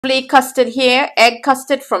Lovely custard here, egg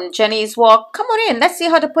custard from Jenny's Walk. Come on in, let's see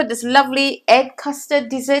how to put this lovely egg custard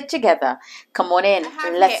dessert together. Come on in,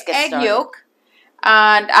 let's get started. Egg yolk,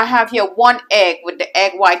 and I have here 1 egg with the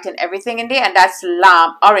egg white and everything in there, and that's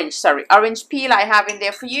orange peel I have in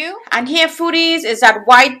there for you. And here, foodies, is that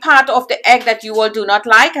white part of the egg that you all do not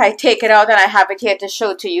like. I take it out and I have it here to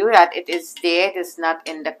show to you that it is there. It is not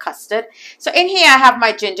in the custard. So in here I have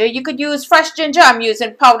my ginger. You could use fresh ginger. I'm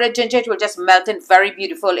using powdered ginger. It will just melt in very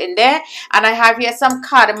beautiful in there. And I have here some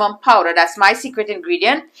cardamom powder. That's my secret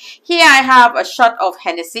ingredient. Here I have a shot of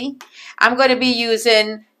Hennessy. I'm going to be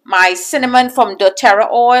using my cinnamon from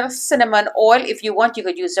doTERRA oil, cinnamon oil. If you want, you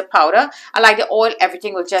could use the powder. I like the oil.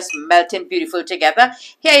 Everything will just melt in beautiful together.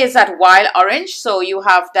 Here is that wild orange. So you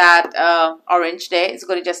have that orange there. It's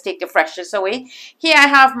going to just take the freshness away. Here I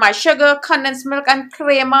have my sugar, condensed milk, and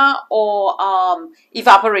crema, or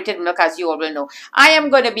evaporated milk, as you all will know. I am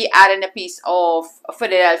going to be adding a piece of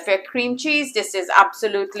Philadelphia cream cheese. This is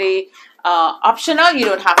absolutely optional. You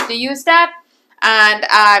don't have to use that. And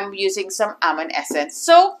I'm using some almond essence.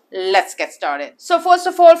 So let's get started. So first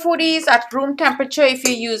of all, foodies, at room temperature, if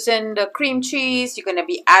you're using the cream cheese, you're going to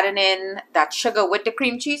be adding in that sugar with the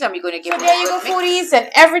cream cheese, and you're going to give it a good mix. There you go, foodies, and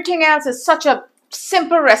everything else is such a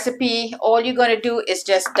simple recipe. All you're going to do is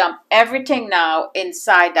just dump everything now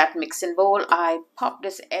inside that mixing bowl. I pop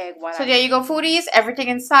this egg while there you go, foodies, everything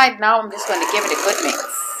inside. Now I'm just going to give it a good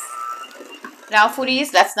mix. Now,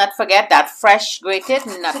 foodies, let's not forget that fresh grated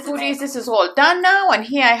nut. So, foodies, this is all done now. And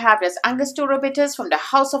here I have this Angostura bitters from the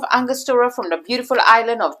House of Angostura from the beautiful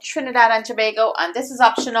island of Trinidad and Tobago. And this is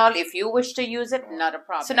optional. If you wish to use it, not a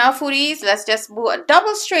problem. So now, foodies, let's just move a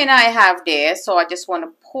double strainer I have there. So I just want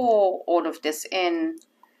to pour all of this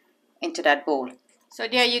into that bowl. So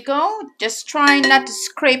there you go. Just try not to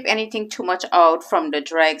scrape anything too much out from the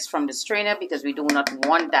dregs from the strainer, because we do not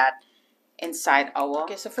want that inside our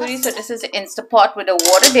so foodies. So this is the Instapot with the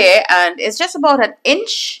water there, and it's just about an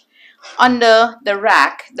inch under the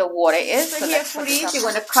rack the water is. So here, foodies, you're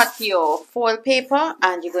going to cut your foil paper,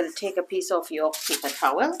 and you're going to take a piece of your paper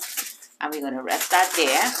towel, and we're going to rest that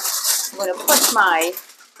there. I'm going to put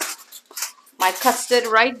my custard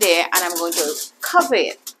right there, and I'm going to cover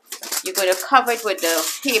it. You're going to cover it with the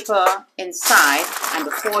paper inside, and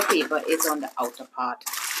the foil paper is on the outer part.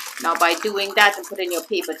 Now, by doing that and putting your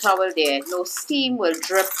paper towel there, no steam will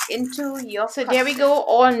drip into your custard. So there we go,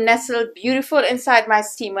 all nestled beautiful inside my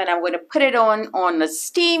steamer, and I'm going to put it on the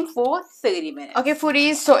steam for 30 minutes. Okay,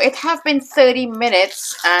 foodies, so it have been 30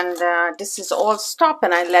 minutes, and this is all stopped,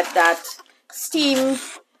 and I let that steam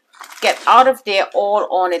get out of there all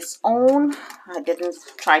on its own. I didn't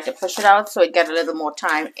try to push it out, so it got a little more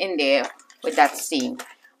time in there with that steam.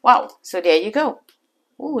 Wow, so there you go.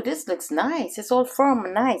 Ooh, this looks nice. It's all firm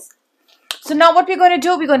and nice. So now what we're going to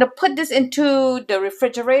do, we're going to put this into the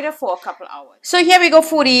refrigerator for a couple hours. So here we go,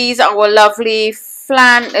 foodies. Our lovely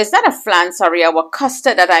flan, it's not a flan, sorry, our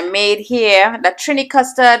custard that I made here, the Trini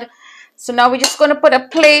custard. So now we're just going to put a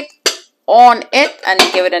plate on it and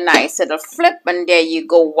give it a nice little flip. And there you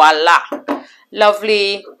go, voila.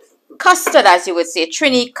 Lovely custard, as you would say,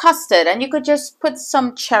 Trini custard. And you could just put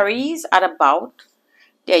some cherries at about.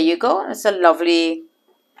 There you go. It's a lovely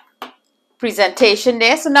presentation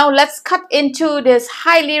there. So now let's cut into this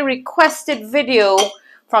highly requested video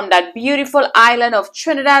from that beautiful island of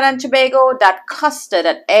Trinidad and Tobago, that custard,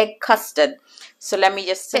 that egg custard. So let me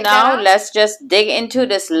just say now, let's just dig into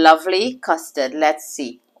this lovely custard. Let's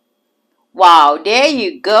see. Wow, there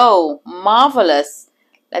you go. Marvelous.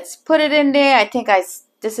 Let's put it in there. I think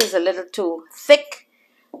this is a little too thick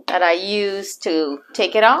that I used to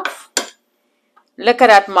take it off. Look at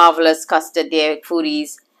that marvelous custard there,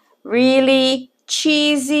 foodies. Really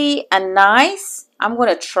cheesy and nice. I'm going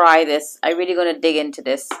to try this. I'm really going to dig into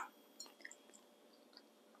this.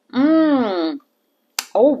 Oh,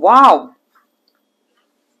 wow.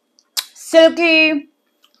 Silky,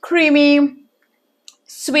 creamy,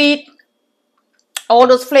 sweet. All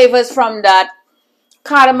those flavors from that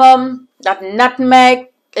cardamom, that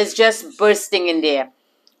nutmeg is just bursting in there.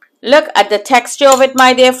 Look at the texture of it,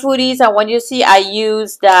 my dear foodies. I want you to see I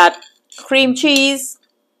use that cream cheese.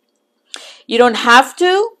 You don't have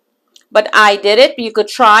to, but I did it. You could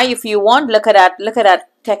try if you want. Look at that. Look at that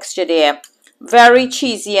texture there. Very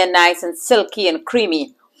cheesy and nice and silky and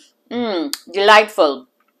creamy. Delightful.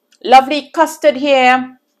 Lovely custard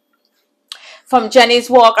here from Jenny's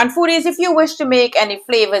Walk. And foodies, if you wish to make any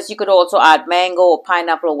flavors, you could also add mango or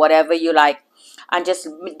pineapple or whatever you like. And just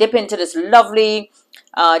dip into this lovely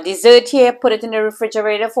dessert here. Put it in the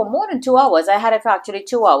refrigerator for more than 2 hours. I had it for actually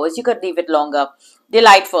 2 hours. You could leave it longer.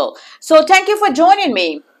 Delightful. So thank you for joining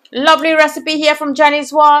me. Lovely recipe here from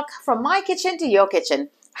Jenny's Walk. From my kitchen to your kitchen.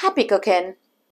 Happy cooking!